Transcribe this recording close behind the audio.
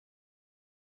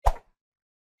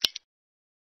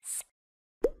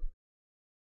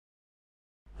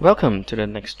Welcome to the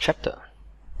next chapter.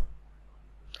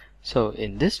 So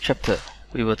in this chapter,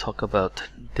 we will talk about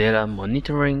data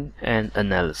monitoring and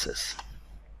analysis.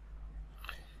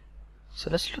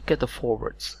 So let's look at the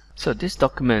forewords. So this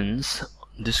document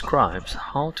describes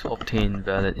how to obtain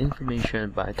valid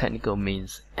information by technical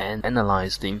means and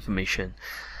analyze the information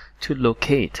to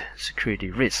locate security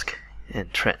risk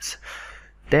and threats.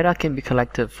 Data can be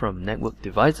collected from network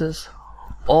devices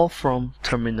or from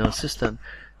terminal system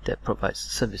that provides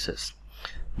services.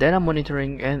 Data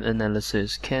monitoring and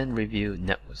analysis can review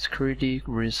network security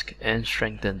risk and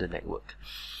strengthen the network.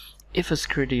 If a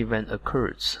security event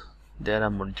occurs,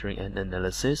 data monitoring and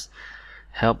analysis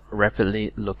help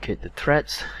rapidly locate the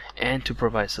threats and to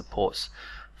provide supports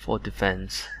for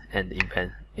defense and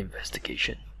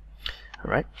investigation.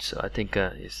 Alright, so I think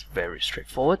it's very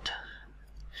straightforward.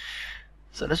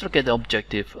 So let's look at the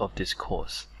objective of this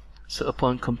course. So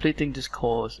upon completing this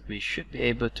course, we should be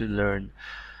able to learn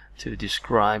to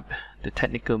describe the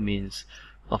technical means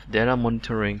of data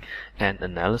monitoring and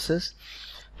analysis,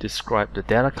 describe the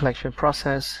data collection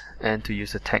process, and to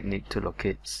use a technique to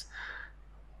locate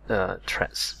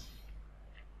threats.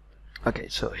 Okay,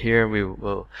 so here we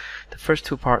will, the first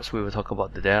two parts we will talk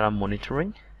about the data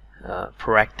monitoring,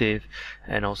 proactive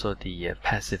and also the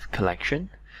passive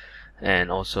collection,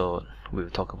 and also we will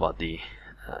talk about the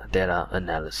data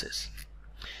analysis.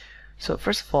 So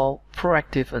first of all,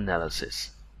 proactive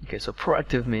analysis. Okay, so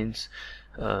proactive means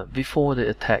before the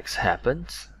attacks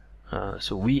happens,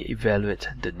 so we evaluate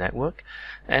the network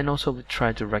and also we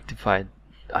try to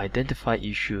identify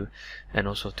issue and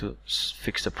also to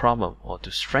fix the problem or to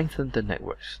strengthen the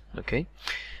networks. Okay,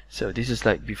 so this is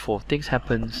like before things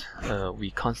happens,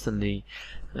 we constantly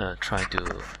try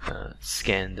to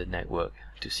scan the network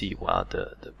to see what are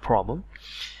the problem.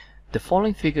 The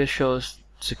following figure shows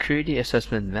security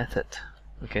assessment method.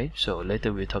 Okay, so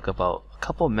later we'll talk about a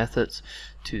couple of methods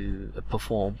to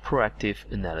perform proactive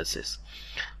analysis.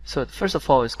 So first of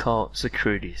all, it's called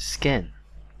security scan.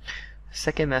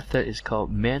 Second method is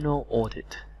called manual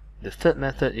audit. The third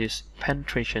method is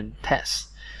penetration test.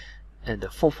 And the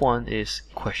fourth one is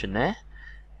questionnaire.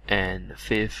 And the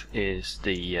fifth is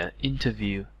the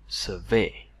interview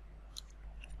survey.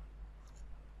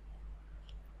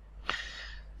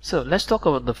 So let's talk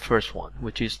about the first one,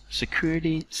 which is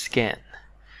security scan.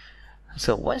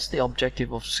 So what's the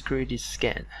objective of security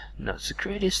scan? Now,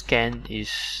 security scan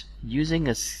is using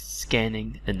a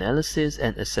scanning analysis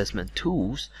and assessment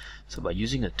tools. So by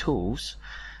using the tools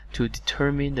to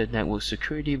determine the network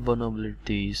security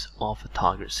vulnerabilities of a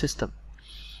target system.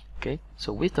 Okay,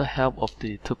 so with the help of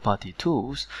the third-party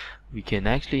tools, we can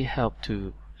actually help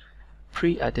to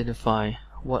pre-identify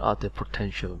what are the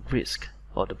potential risks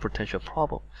or the potential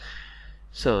problem.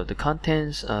 So the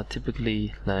contents are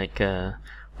typically like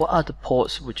what are the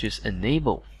ports which is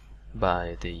enabled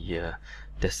by the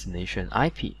destination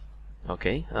IP,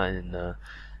 okay, and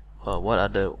what are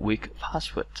the weak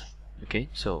passwords. Okay,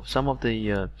 so some of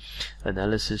the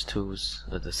analysis tools,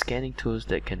 the scanning tools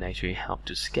that can actually help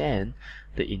to scan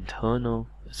the internal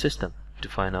system to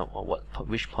find out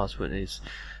which password is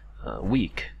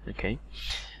weak. Okay,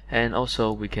 and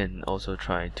also we can also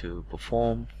try to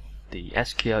perform the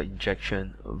SQL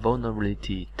injection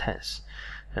vulnerability test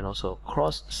and also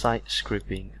cross-site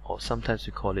scripting, or sometimes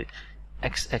we call it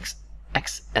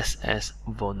XSS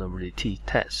vulnerability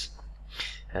test.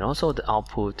 And also the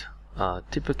output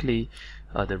typically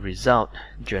the result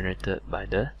generated by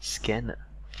the scanner.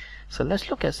 So let's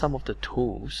look at some of the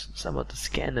tools, some of the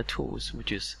scanner tools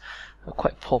which is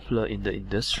quite popular in the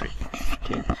industry.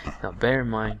 Okay, now bear in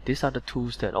mind these are the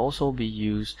tools that also be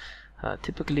used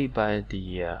typically by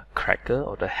the cracker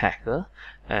or the hacker,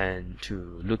 and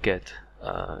to look at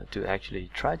to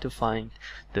actually try to find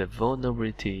the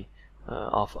vulnerability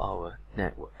of our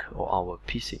network or our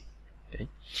PC. Okay,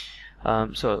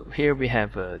 so here we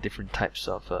have different types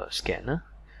of scanner.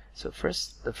 So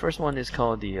the first one is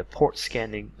called the port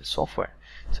scanning software.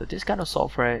 So this kind of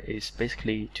software is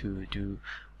basically to do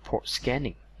port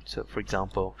scanning. So for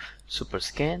example,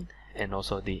 SuperScan and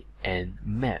also the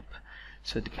Nmap.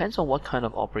 So it depends on what kind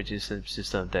of operating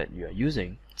system that you are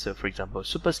using. So for example,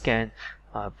 SuperScan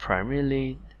are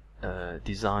primarily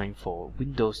designed for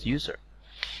Windows user.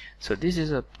 So this is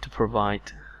to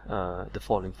provide the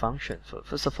following function. So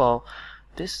first of all,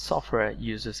 this software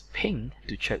uses ping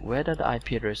to check whether the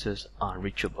IP addresses are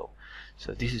reachable.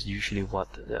 So this is usually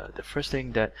what the first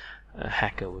thing that a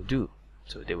hacker will do.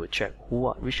 So they will check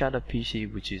which other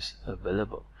PC which is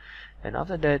available, and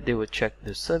after that they will check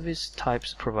the service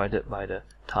types provided by the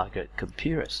target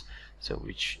computers. So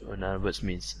which in other words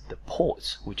means the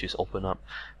ports which is opened up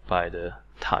by the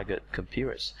target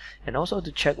computers, and also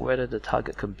to check whether the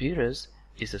target computers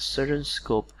is a certain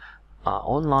scope are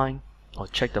online, or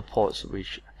check the ports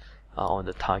which are on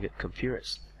the target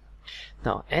computers.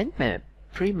 Now Nmap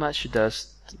pretty much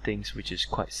does things which is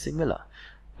quite similar,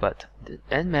 but the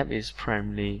Nmap is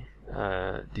primarily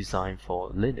designed for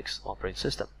Linux operating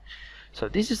system. So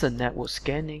this is a network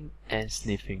scanning and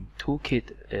sniffing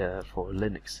toolkit for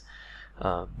Linux.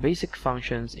 Basic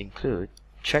functions include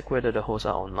check whether the hosts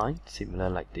are online, similar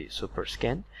like the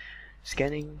SuperScan,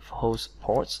 scanning for host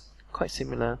ports, quite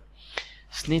similar,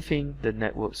 sniffing the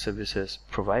network services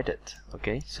provided.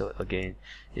 Okay, so again,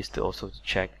 is to also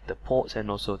check the ports and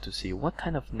also to see what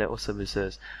kind of network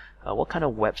services, what kind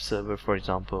of web server, for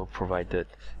example, provided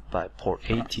by port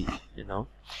 80,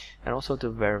 and also to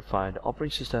verify the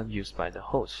operating system used by the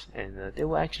host, and they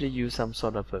will actually use some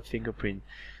sort of a fingerprint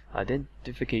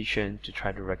identification to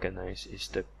try to recognize is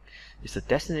the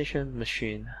destination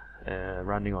machine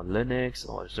running on Linux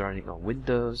or is running on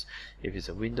Windows. If it's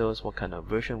a Windows, what kind of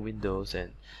version Windows,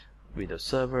 and Windows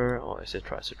Server, or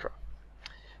etc. etc.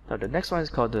 Now the next one is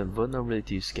called the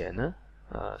vulnerability scanner.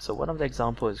 So one of the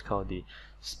examples is called the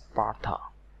Sparta.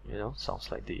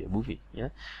 Sounds like the movie. Yeah.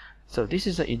 So this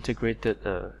is an integrated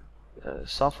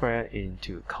software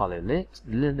into Kali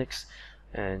Linux,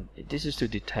 and this is to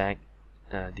detect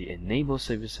the enabled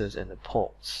services and the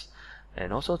ports,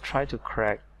 and also try to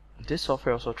crack. This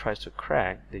software also tries to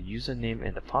crack the username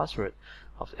and the password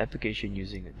of the application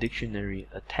using a dictionary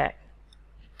attack.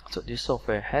 So this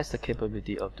software has the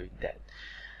capability of doing that.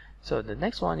 So the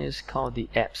next one is called the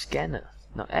App Scanner.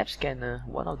 Now App Scanner,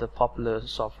 one of the popular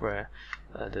software,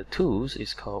 the tools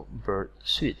is called Bird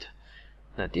Suite.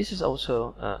 Now this is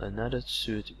also another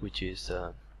suite which is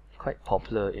quite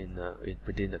popular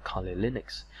within the Kali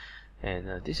Linux,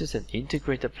 and this is an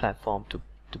integrated platform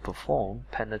to perform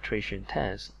penetration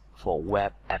tests for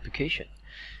web application.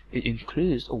 It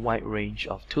includes a wide range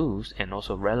of tools and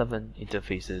also relevant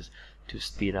interfaces to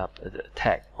speed up the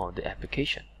attack on the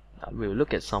application. Now, we'll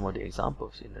look at some of the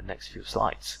examples in the next few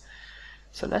slides.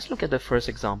 So let's look at the first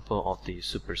example of the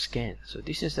SuperScan. So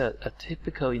this is a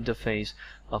typical interface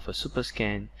of a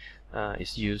SuperScan.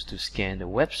 Is used to scan the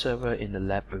web server in the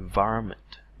lab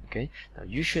environment. Okay, now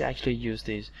you should actually use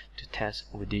this to test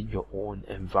within your own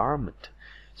environment.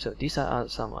 So these are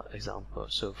some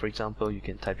examples. So for example, you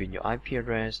can type in your IP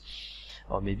address,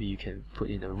 or maybe you can put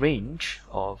in a range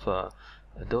of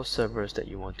those servers that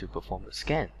you want to perform a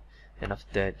scan, and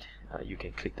after that you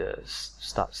can click the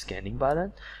start scanning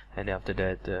button, and after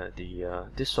that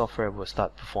this software will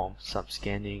start perform some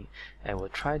scanning and will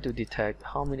try to detect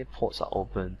how many ports are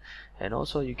open. And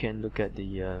also you can look at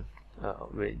the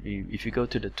if you go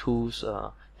to the tools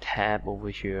tab over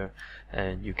here,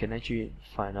 and you can actually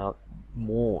find out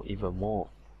even more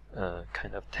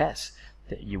kind of tests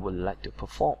that you would like to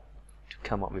perform to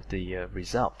come up with the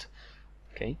result.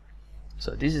 Okay,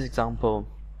 so this is example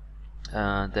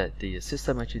that the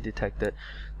system actually detected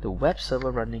the web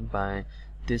server running by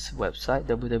this website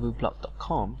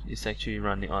www.blog.com is actually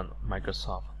running on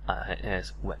Microsoft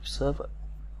as web server.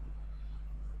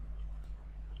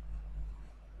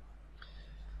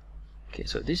 Okay,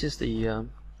 so this is the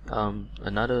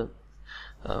another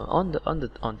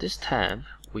on this tab.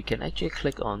 We can actually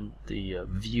click on the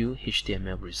view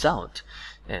HTML result,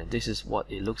 and this is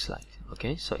what it looks like.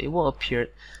 Okay, so it will appear,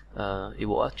 it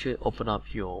will actually open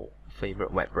up your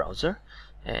favorite web browser,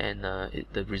 and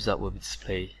the result will be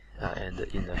displayed in the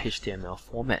HTML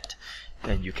format,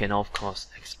 and you can of course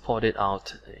export it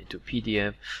out into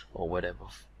PDF or whatever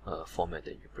format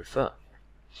that you prefer.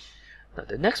 Now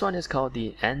the next one is called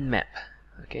the Nmap.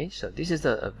 Okay, so this is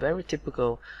a very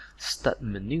typical start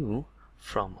menu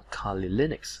from Kali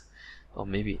Linux, or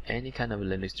maybe any kind of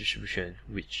Linux distribution,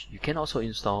 which you can also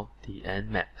install the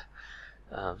Nmap.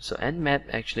 So Nmap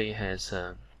actually has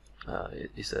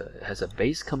has a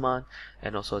base command,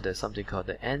 and also there's something called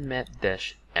the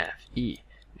nmap-fe,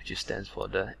 which stands for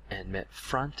the Nmap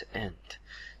front end.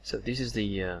 So this is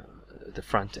the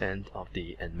front end of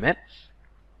the Nmap.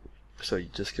 So you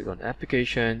just click on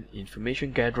application,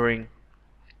 information gathering,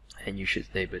 and you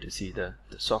should be able to see the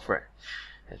software.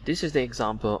 And this is the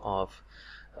example of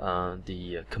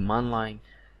the command line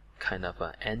kind of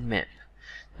Nmap.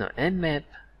 Now Nmap,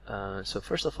 so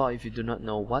first of all, if you do not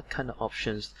know what kind of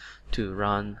options to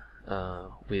run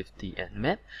with the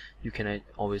Nmap, you can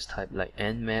always type like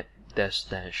nmap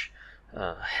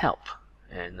 -help,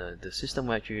 and the system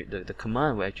will actually, the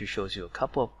command will actually shows you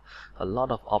a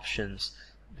lot of options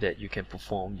that you can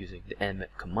perform using the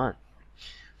Nmap command.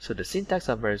 So the syntax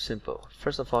are very simple.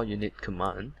 First of all, you need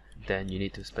command, then you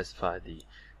need to specify the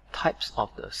types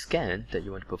of the scan that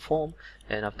you want to perform,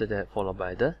 and after that followed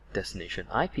by the destination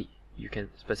IP. You can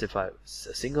specify a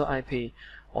single IP,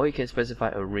 or you can specify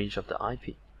a range of the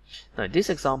IP. Now in this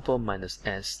example,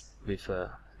 -s with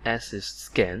S is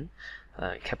scan,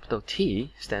 capital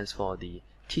T stands for the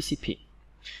TCP,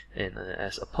 and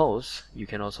as opposed, you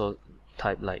can also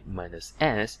type like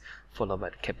 -s followed by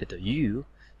the capital U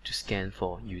to scan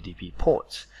for UDP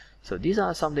ports. So these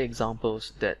are some of the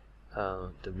examples that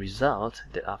the result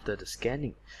that after the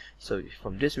scanning. So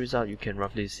from this result, you can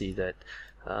roughly see that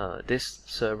this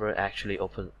server actually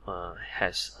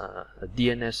has a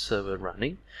DNS server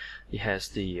running. It has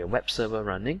the web server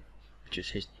running, which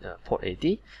is port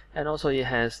 80, and also it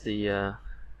has the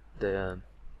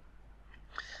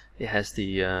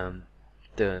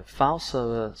file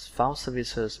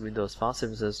services, Windows file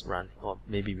services running, or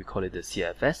maybe we call it the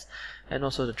CFS, and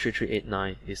also the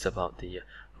 3389 is about the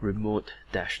remote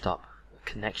desktop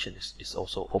connection is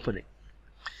also opening.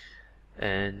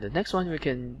 And the next one we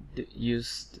can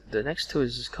use, the next tool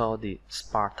is called the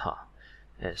Sparta.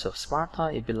 And so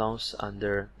Sparta, it belongs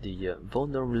under the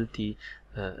vulnerability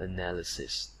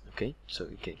analysis. Okay, so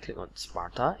you can click on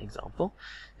Sparta example,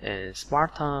 and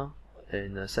Sparta,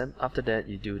 and after that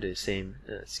you do the same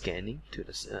scanning to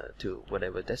the to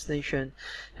whatever destination,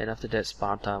 and after that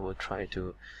Sparta will try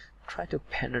to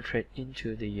penetrate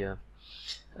into the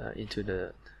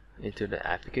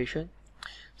application.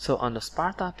 So on the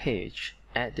Sparta page,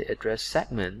 add the address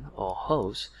segment or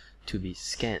host to be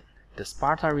scanned. The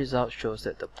Sparta result shows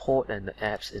that the port and the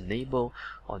apps enabled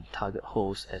on target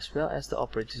host, as well as the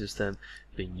operating system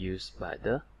being used by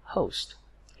the host.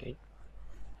 Okay.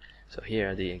 So here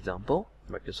are the example: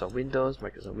 Microsoft Windows,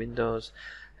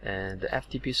 and the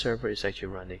FTP server is actually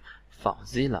running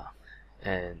FileZilla,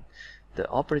 and the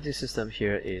operating system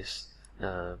here is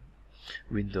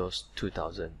Windows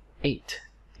 2008.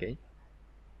 Okay.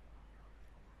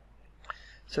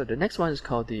 So the next one is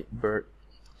called the Burp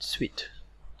Suite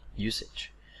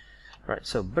usage. Right.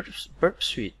 So Burp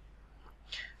Suite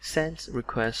sends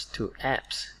requests to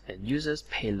apps and uses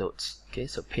payloads. Okay.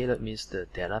 So payload means the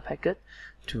data packet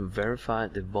to verify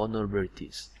the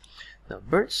vulnerabilities. Now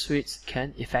Burp Suites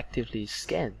can effectively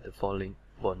scan the following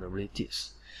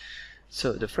vulnerabilities.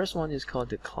 So the first one is called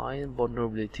the client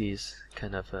vulnerabilities,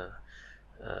 kind of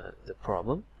the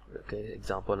problem. Okay,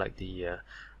 example like the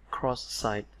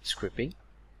cross-site scripting,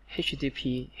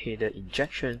 HTTP header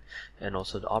injection, and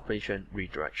also the operation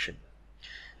redirection.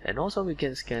 And also we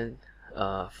can scan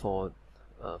for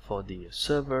the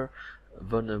server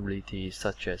vulnerabilities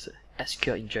such as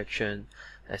SQL injection,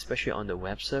 especially on the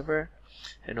web server,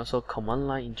 and also command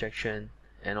line injection,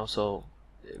 and also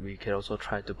we can also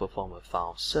try to perform a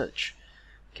file search.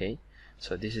 Okay,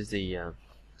 so this is the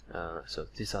so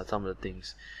these are some of the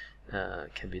things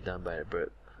can be done by the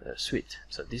Burp Suite.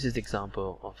 So this is the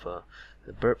example of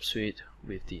the Burp Suite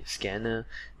with the scanner,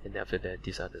 and after that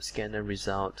these are the scanner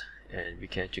result, and we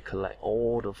can actually collect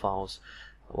all the files,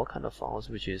 what kind of files,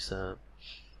 which is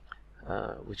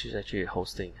actually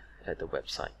hosting at the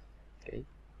website. Okay,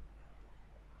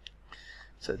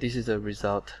 so this is the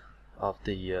result of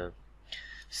the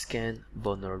scan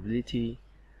vulnerability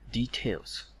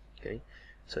details. Okay,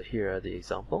 so here are the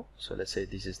example. So let's say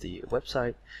this is the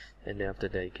website, and then after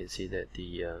that you can see that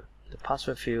the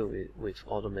password field with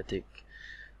automatic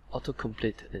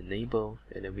autocomplete enabled,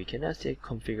 and then we can actually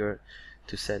configure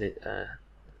to set it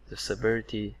the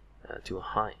severity to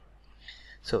high.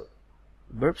 So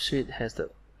Burp Suite has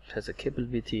the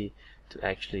capability to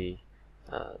actually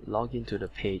log into the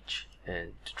page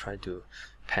and to try to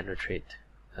penetrate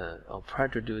or try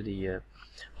to do the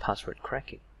password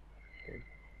cracking.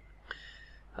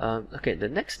 Okay, the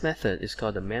next method is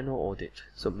called the manual audit.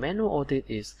 So manual audit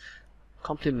is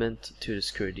complement to the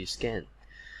security scan.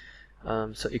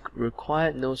 So it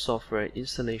requires no software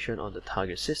installation on the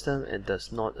target system and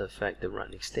does not affect the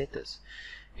running status.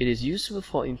 It is useful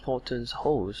for important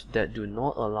hosts that do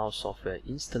not allow software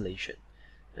installation.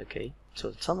 Okay,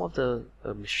 so some of the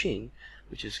machine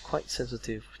which is quite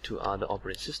sensitive to other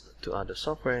operating system, to other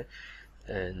software,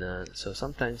 and so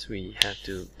sometimes we have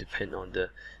to depend on the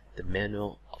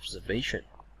manual observation.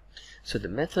 So the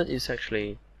method is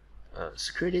actually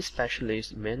security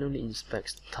specialist manually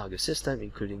inspects the target system,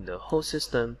 including the host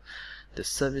system, the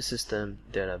service system,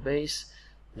 database,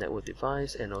 network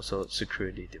device, and also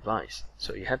security device.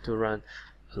 So you have to run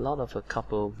a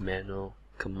couple manual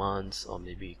commands, or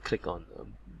maybe click on a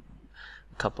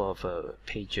couple of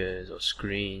pages or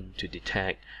screen to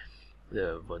detect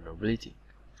the vulnerability.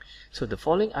 So the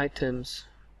following items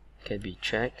can be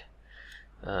checked,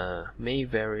 may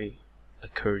vary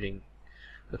according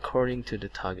according to the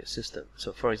target system.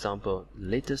 So for example,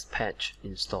 latest patch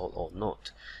installed or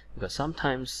not, because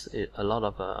sometimes a lot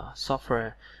of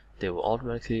software, they will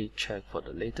automatically check for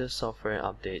the latest software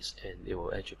updates, and it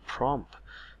will actually prompt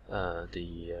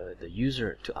the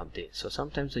user to update. So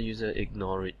sometimes the user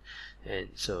ignore it, and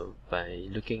so by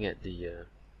looking at the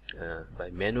by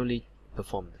manually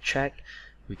perform the check,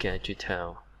 we can actually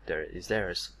tell there is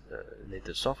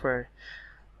latest software.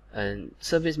 And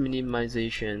service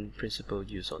minimization principle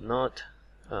used or not,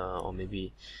 or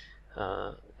maybe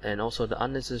and also the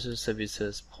unnecessary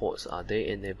services ports, are they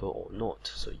enabled or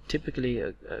not. So typically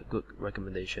a good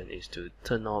recommendation is to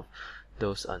turn off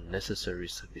those unnecessary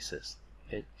services.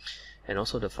 Okay, and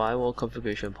also the firewall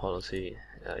configuration policy,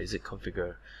 is it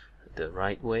configured the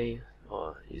right way,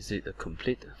 or is it a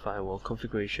complete firewall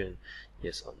configuration,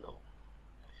 yes or no.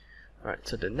 Alright,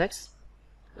 so the next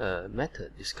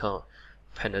method is called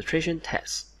penetration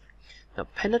test. Now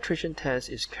penetration test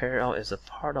is carried out as a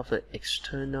part of the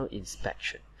external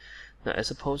inspection. Now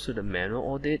as opposed to the manual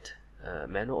audit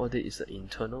is the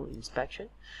internal inspection,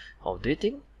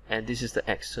 auditing, and this is the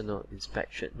external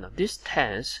inspection. Now this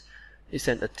test is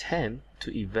an attempt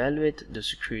to evaluate the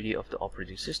security of the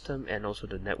operating system and also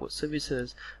the network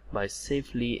services by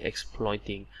safely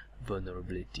exploiting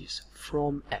vulnerabilities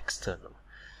from external.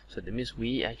 So that means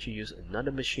we actually use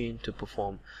another machine to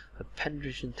perform a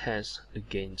penetration test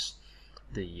against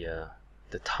the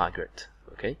target.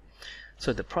 Okay,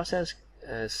 so the process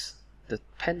as the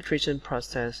penetration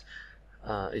process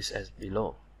is as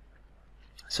below.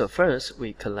 So first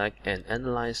we collect and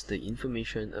analyze the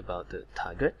information about the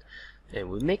target, and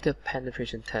we make a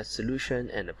penetration test solution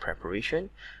and a preparation.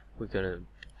 We're going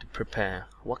to prepare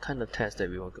what kind of test that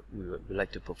we would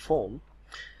like to perform,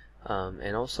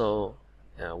 and also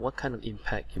what kind of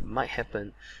impact it might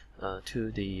happen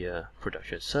to the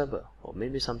production server, or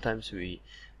maybe sometimes we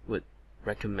would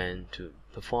recommend to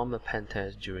perform a pen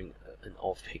test during an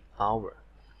off-peak hour.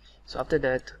 So after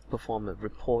that, perform a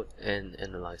report and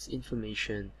analyze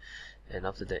information, and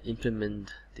after that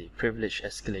implement the privilege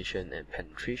escalation and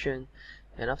penetration,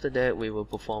 and after that we will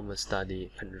perform a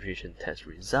study penetration test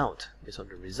result. Based on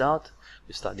the result,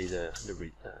 we study the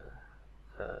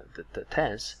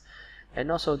test,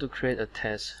 and also to create a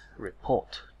test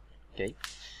report. Okay,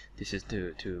 this is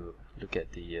to look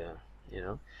at the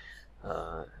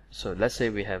so let's say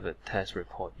we have a test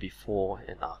report before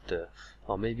and after,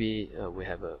 or maybe we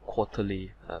have a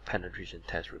quarterly penetration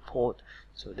test report,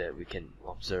 so that we can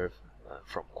observe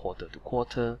from quarter to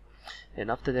quarter.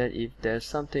 And after that, if there's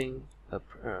something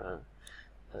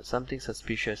something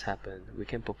suspicious happen, we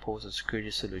can propose a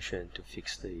security solution to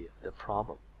fix the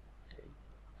problem. Okay.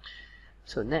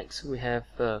 So next we have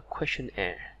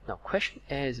questionnaire. Now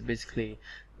questionnaire is basically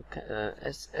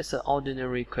as an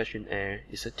ordinary questionnaire.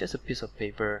 It's just a piece of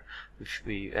paper which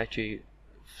we actually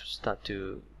start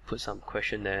to put some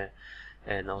questionnaire,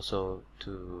 and also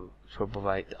to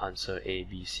provide the answer A,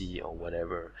 B, C, or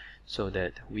whatever, so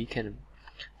that we can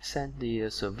send the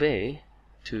survey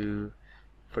to,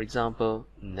 for example,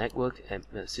 network and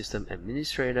system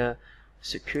administrator,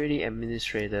 security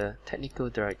administrator, technical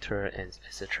director, and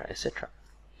etc. etc.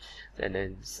 And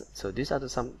then so these are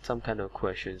some kind of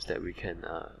questions that we can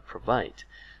provide.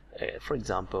 For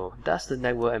example, does the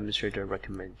network administrator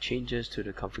recommend changes to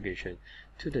the configuration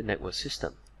to the network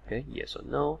system? Okay, yes or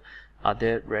no. Are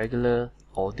there regular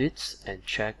audits and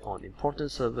check on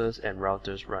important servers and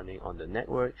routers running on the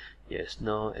network? Yes,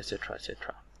 no, etc.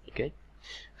 etc. Okay.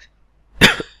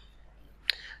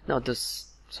 Now the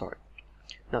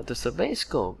survey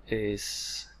scope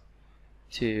is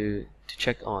to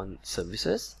check on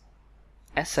services,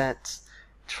 assets,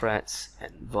 threats,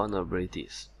 and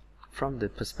vulnerabilities from the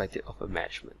perspective of a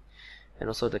management. And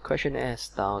also the questionnaire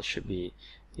style should be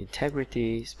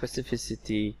integrity,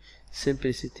 specificity,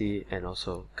 simplicity, and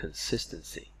also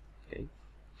consistency. Okay.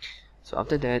 So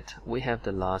after that, we have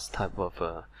the last type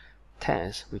of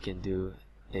test we can do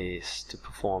is to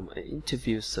perform an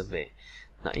interview survey.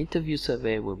 Now interview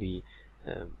survey will be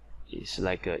is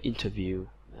like an interview,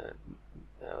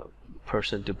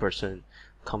 person to person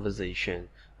conversation,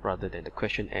 rather than the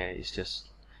questionnaire is just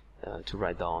to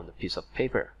write down on a piece of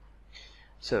paper.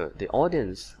 So the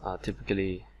audience are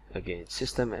typically, again,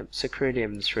 system and security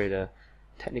administrator,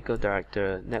 technical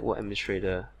director, network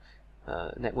administrator,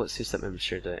 network system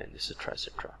administrator, and etc.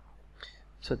 etc.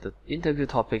 So the interview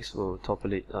topics will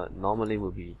normally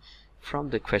will be from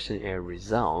the questionnaire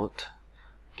result,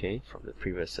 okay, from the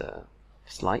previous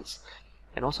slides,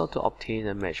 and also to obtain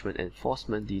the management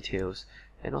enforcement details,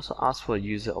 and also ask for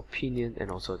user opinion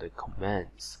and also the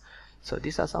comments. So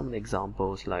these are some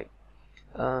examples, like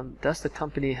Does the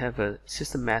company have a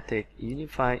systematic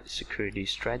unified security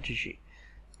strategy?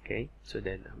 Okay, so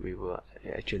then we will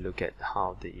actually look at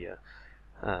how the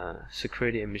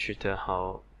security administrator,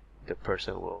 how the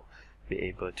person will be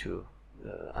able to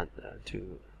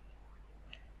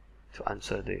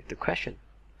answer the question.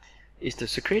 Is the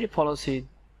security policy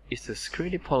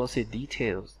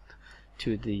detailed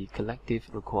to the collective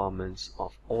requirements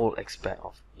of all aspects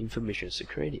of information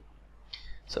security?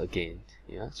 So again,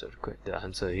 so the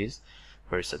answer is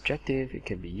very subjective. It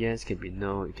can be yes, it can be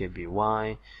no, it can be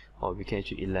why, or we can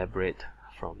actually elaborate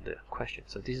from the question.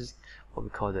 So this is what we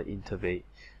call the interview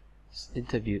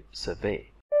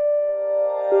survey.